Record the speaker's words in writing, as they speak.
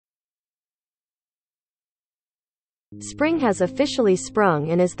Spring has officially sprung,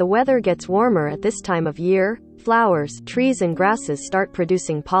 and as the weather gets warmer at this time of year, flowers, trees and grasses start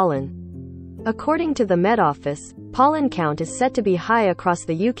producing pollen. According to the Met Office, pollen count is set to be high across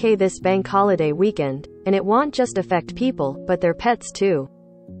the UK this bank holiday weekend, and it won't just affect people, but their pets too.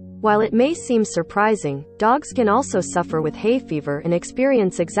 While it may seem surprising, dogs can also suffer with hay fever and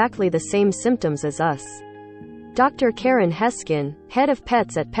experience exactly the same symptoms as us. Dr. Karen Heskin, head of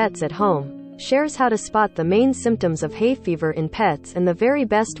pets at Pets at Home, shares how to spot the main symptoms of hay fever in pets and the very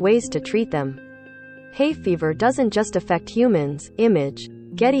best ways to treat them. Hay fever doesn't just affect humans. Image.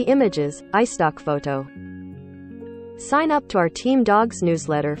 Getty Images, iStock photo. Sign up to our Team Dogs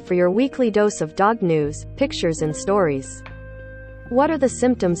newsletter for your weekly dose of dog news, pictures and stories. What are the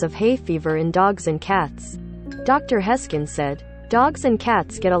symptoms of hay fever in dogs and cats? Dr. Heskin said, dogs and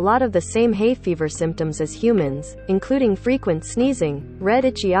cats get a lot of the same hay fever symptoms as humans, including frequent sneezing, red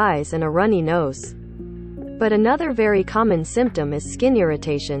itchy eyes and a runny nose. But another very common symptom is skin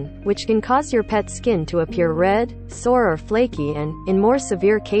irritation, which can cause your pet's skin to appear red, sore or flaky and, in more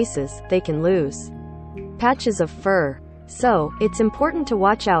severe cases, they can lose patches of fur. So, it's important to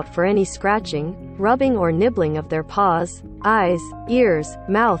watch out for any scratching, rubbing or nibbling of their paws, eyes, ears,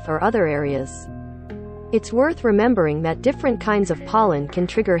 mouth or other areas. It's worth remembering that different kinds of pollen can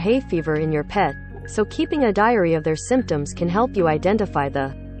trigger hay fever in your pet, so keeping a diary of their symptoms can help you identify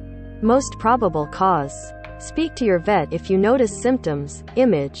the most probable cause. Speak to your vet if you notice symptoms.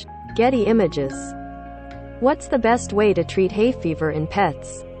 Image. Getty Images. What's the best way to treat hay fever in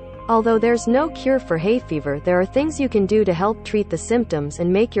pets? Although there's no cure for hay fever, there are things you can do to help treat the symptoms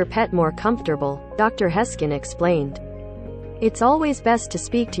and make your pet more comfortable, Dr. Heskin explained. It's always best to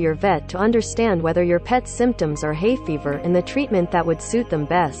speak to your vet to understand whether your pet's symptoms are hay fever and the treatment that would suit them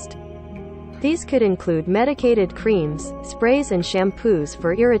best. These could include medicated creams, sprays and shampoos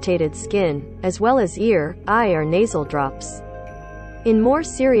for irritated skin, as well as ear, eye or nasal drops. In more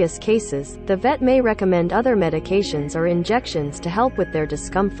serious cases, the vet may recommend other medications or injections to help with their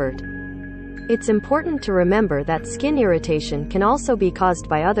discomfort. It's important to remember that skin irritation can also be caused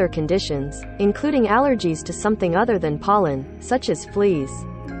by other conditions, including allergies to something other than pollen, such as fleas.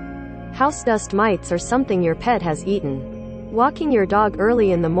 House dust mites are something your pet has eaten. Walking your dog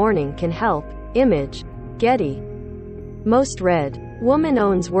early in the morning can help. Image. Getty. Most read. Woman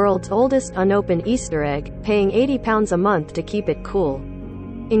owns world's oldest unopened Easter egg, paying £80 a month to keep it cool.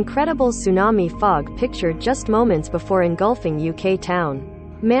 Incredible tsunami fog pictured just moments before engulfing UK town.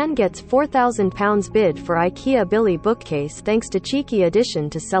 Man gets £4,000 bid for IKEA Billy bookcase thanks to cheeky addition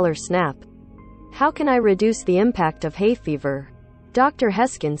to seller Snap. How can I reduce the impact of hay fever? Dr.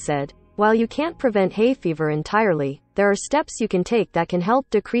 Heskin said, while you can't prevent hay fever entirely, there are steps you can take that can help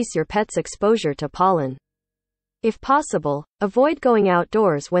decrease your pet's exposure to pollen. If possible, avoid going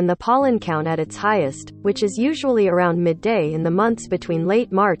outdoors when the pollen count at its highest, which is usually around midday in the months between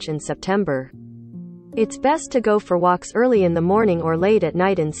late March and September. It's best to go for walks early in the morning or late at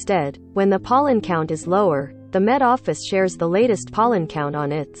night instead, when the pollen count is lower. The Met Office shares the latest pollen count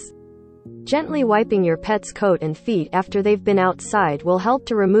on its. Gently wiping your pet's coat and feet after they've been outside will help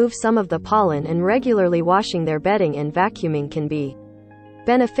to remove some of the pollen, and regularly washing their bedding and vacuuming can be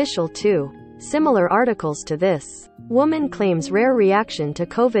beneficial too. Similar articles to this. Woman claims rare reaction to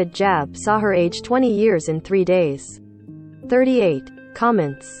COVID jab saw her age 20 years in 3 days. 38.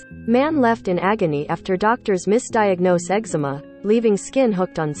 Comments. Man left in agony after doctors misdiagnose eczema, leaving skin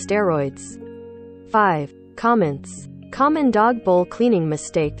hooked on steroids. 5. Comments. Common dog bowl cleaning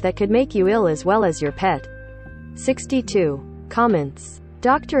mistake that could make you ill as well as your pet. 62. Comments.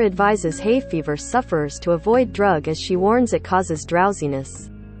 Doctor advises hay fever sufferers to avoid drug as she warns it causes drowsiness.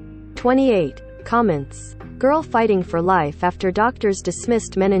 28. Comments. Girl fighting for life after doctors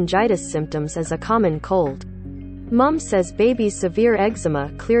dismissed meningitis symptoms as a common cold. Mum says baby's severe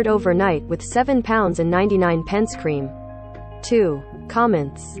eczema cleared overnight with £7.99 cream. 2.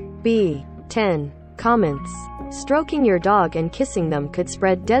 Comments. B. 10. Comments. Stroking your dog and kissing them could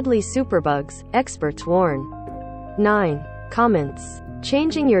spread deadly superbugs, experts warn. 9. Comments.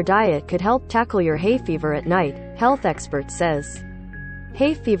 Changing your diet could help tackle your hay fever at night, health expert says.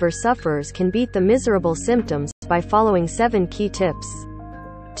 Hay fever sufferers can beat the miserable symptoms by following 7 key tips.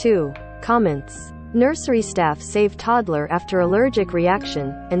 2. Comments. Nursery staff save toddler after allergic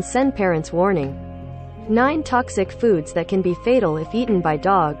reaction, and send parents warning. 9 toxic foods that can be fatal if eaten by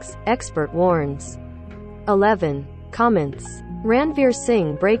dogs, expert warns. 11. Comments. Ranveer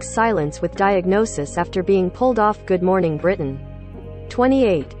Singh breaks silence with diagnosis after being pulled off Good Morning Britain.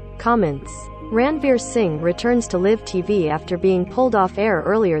 28. Comments. Ranveer Singh returns to Live TV after being pulled off air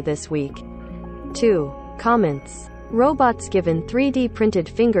earlier this week. 2. Comments. Robots given 3D printed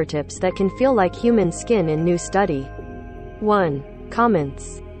fingertips that can feel like human skin in new study. 1.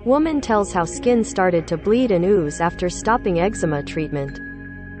 Comments. Woman tells how skin started to bleed and ooze after stopping eczema treatment.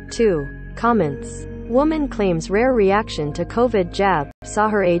 2. Comments. Woman claims rare reaction to COVID jab, saw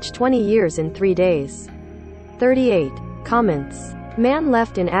her age 20 years in 3 days. 38. Comments. Man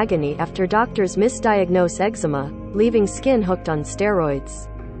left in agony after doctors misdiagnose eczema, leaving skin hooked on steroids.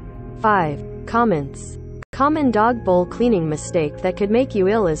 5. Comments. Common dog bowl cleaning mistake that could make you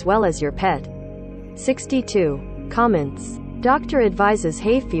ill as well as your pet. 62. Comments. Doctor advises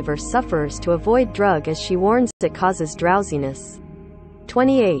hay fever sufferers to avoid drug as she warns it causes drowsiness.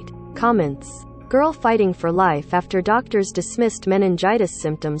 28. Comments. Girl fighting for life after doctors dismissed meningitis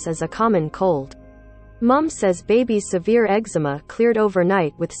symptoms as a common cold. Mum says baby's severe eczema cleared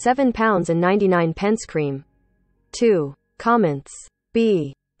overnight with £7.99 cream. 2. Comments.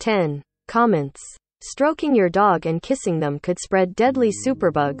 B. 10. Comments. Stroking your dog and kissing them could spread deadly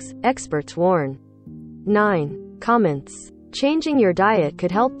superbugs, experts warn. 9. Comments. Changing your diet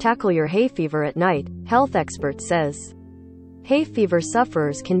could help tackle your hay fever at night, health expert says. Hay fever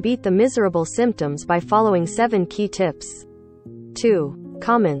sufferers can beat the miserable symptoms by following 7 key tips. 2.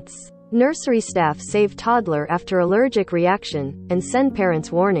 Comments. Nursery staff save toddler after allergic reaction, and send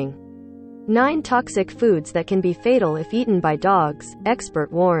parents warning. 9 toxic foods that can be fatal if eaten by dogs,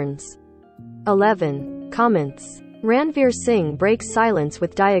 expert warns. 11. Comments. Ranveer Singh breaks silence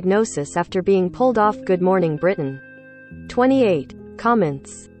with diagnosis after being pulled off Good Morning Britain. 28.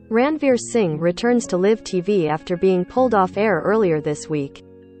 Comments. Ranveer Singh returns to Live TV after being pulled off air earlier this week.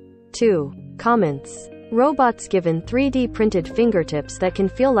 2. Comments. Robots given 3D printed fingertips that can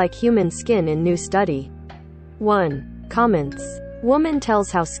feel like human skin in new study. 1. Comments. Woman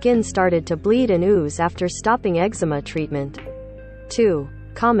tells how skin started to bleed and ooze after stopping eczema treatment. 2.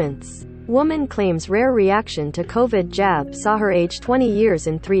 Comments. Woman claims rare reaction to COVID jab saw her age 20 years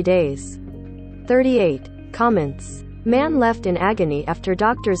in 3 days. 38. Comments. Man left in agony after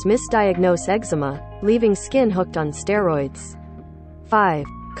doctors misdiagnose eczema, leaving skin hooked on steroids. 5.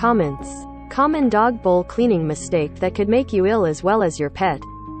 Comments. Common dog bowl cleaning mistake that could make you ill as well as your pet.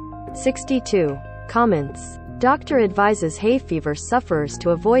 62. Comments. Doctor advises hay fever sufferers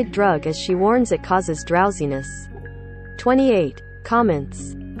to avoid drug as she warns it causes drowsiness. 28.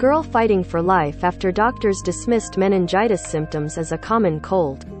 Comments. Girl fighting for life after doctors dismissed meningitis symptoms as a common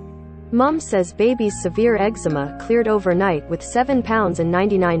cold. Mum says baby's severe eczema cleared overnight with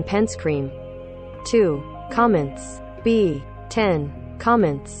 £7.99 cream. 2. Comments. B. 10.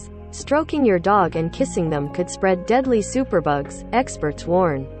 Comments. Stroking your dog and kissing them could spread deadly superbugs, experts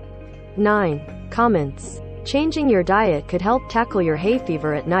warn. 9. Comments. Changing your diet could help tackle your hay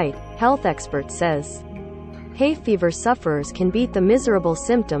fever at night, health expert says. Hay fever sufferers can beat the miserable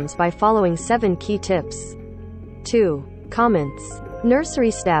symptoms by following 7 key tips. 2. Comments. Nursery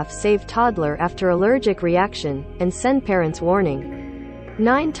staff save toddler after allergic reaction, and send parents warning.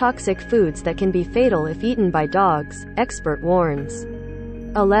 9 toxic foods that can be fatal if eaten by dogs, expert warns.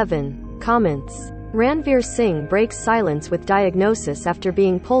 11. Comments. Ranveer Singh breaks silence with diagnosis after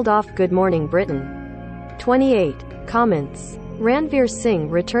being pulled off Good Morning Britain. 28. Comments. Ranveer Singh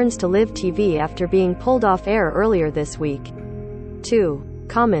returns to Live TV after being pulled off air earlier this week. 2.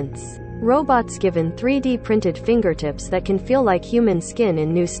 Comments. Robots given 3D printed fingertips that can feel like human skin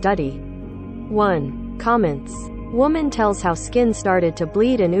in new study. 1. Comments. Woman tells how skin started to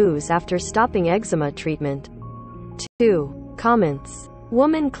bleed and ooze after stopping eczema treatment. 2. Comments.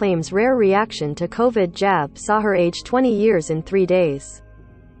 Woman claims rare reaction to COVID jab saw her age 20 years in 3 days.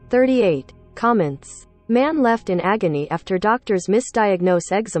 38. Comments. Man left in agony after doctors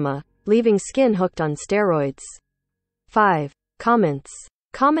misdiagnose eczema, leaving skin hooked on steroids. 5. Comments.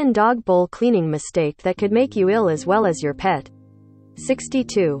 Common dog bowl cleaning mistake that could make you ill as well as your pet.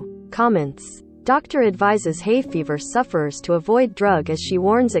 62. Comments. Doctor advises hay fever sufferers to avoid drug as she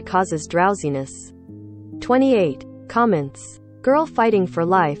warns it causes drowsiness. 28. Comments. Girl fighting for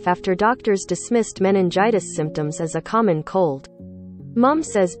life after doctors dismissed meningitis symptoms as a common cold. Mum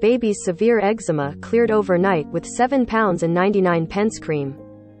says baby's severe eczema cleared overnight with £7.99 cream.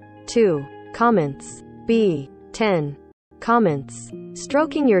 2. Comments. B. 10. Comments.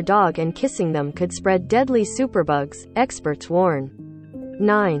 Stroking your dog and kissing them could spread deadly superbugs, experts warn.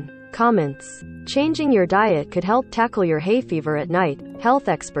 9. Comments. Changing your diet could help tackle your hay fever at night, health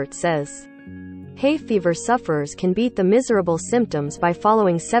expert says. Hay fever sufferers can beat the miserable symptoms by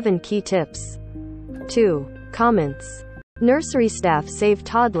following 7 key tips. 2. Comments. Nursery staff save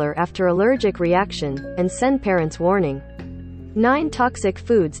toddler after allergic reaction, and send parents warning. 9 toxic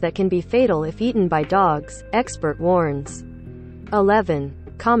foods that can be fatal if eaten by dogs, expert warns.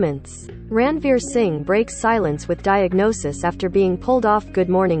 11. Comments. Ranveer Singh breaks silence with diagnosis after being pulled off Good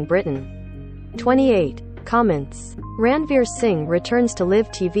Morning Britain. 28. Comments. Ranveer Singh returns to Live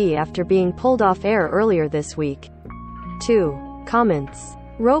TV after being pulled off air earlier this week. 2. Comments.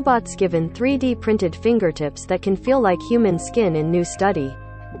 Robots given 3D printed fingertips that can feel like human skin in new study.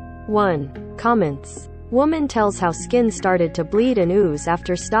 1. Comments. Woman tells how skin started to bleed and ooze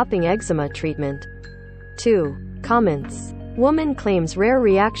after stopping eczema treatment. 2. Comments. Woman claims rare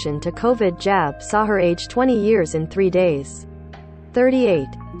reaction to COVID jab saw her age 20 years in 3 days. 38.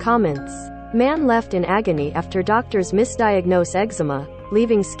 Comments. Man left in agony after doctors misdiagnose eczema,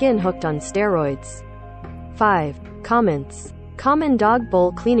 leaving skin hooked on steroids. 5. Comments. Common dog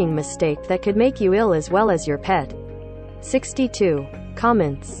bowl cleaning mistake that could make you ill as well as your pet. 62.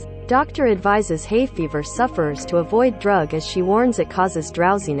 Comments. Doctor advises hay fever sufferers to avoid drug as she warns it causes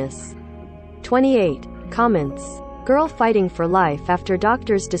drowsiness. 28. Comments. Girl fighting for life after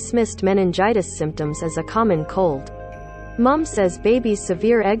doctors dismissed meningitis symptoms as a common cold. Mum says baby's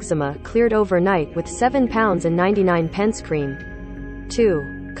severe eczema cleared overnight with £7.99 cream.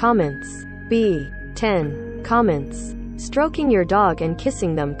 2. Comments. B. 10. Comments. Stroking your dog and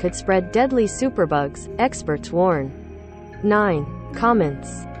kissing them could spread deadly superbugs, experts warn. 9.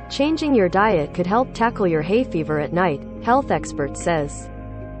 Comments. Changing your diet could help tackle your hay fever at night, health expert says.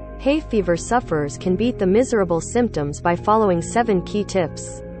 Hay fever sufferers can beat the miserable symptoms by following 7 key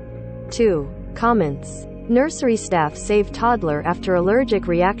tips. 2. Comments. Nursery staff save toddler after allergic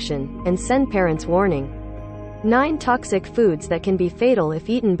reaction, and send parents warning. 9 toxic foods that can be fatal if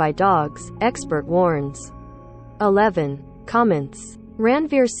eaten by dogs, expert warns. 11. Comments.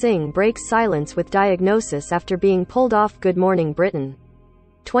 Ranveer Singh breaks silence with diagnosis after being pulled off Good Morning Britain.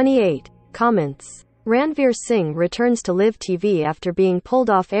 28. Comments. Ranveer Singh returns to Live TV after being pulled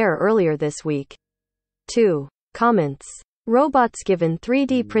off air earlier this week. 2. Comments. Robots given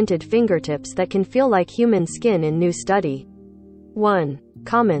 3D printed fingertips that can feel like human skin in new study. 1.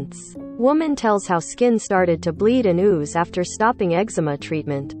 Comments. Woman tells how skin started to bleed and ooze after stopping eczema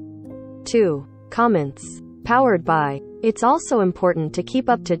treatment. 2. Comments. Powered by. It's also important to keep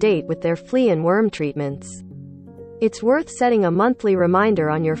up to date with their flea and worm treatments. It's worth setting a monthly reminder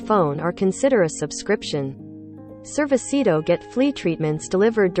on your phone or consider a subscription. Servicito get flea treatments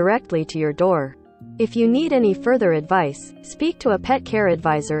delivered directly to your door. If you need any further advice, speak to a pet care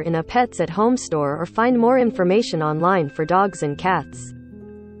advisor in a Pets at Home store or find more information online for dogs and cats.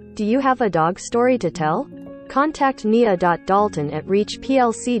 Do you have a dog story to tell? Contact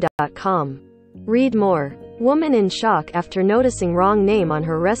nia.dalton@reachplc.com. Read more. Woman in shock after noticing wrong name on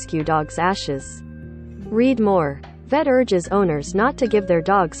her rescue dog's ashes. Read more. Vet urges owners not to give their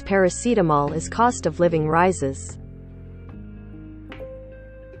dogs paracetamol as cost of living rises.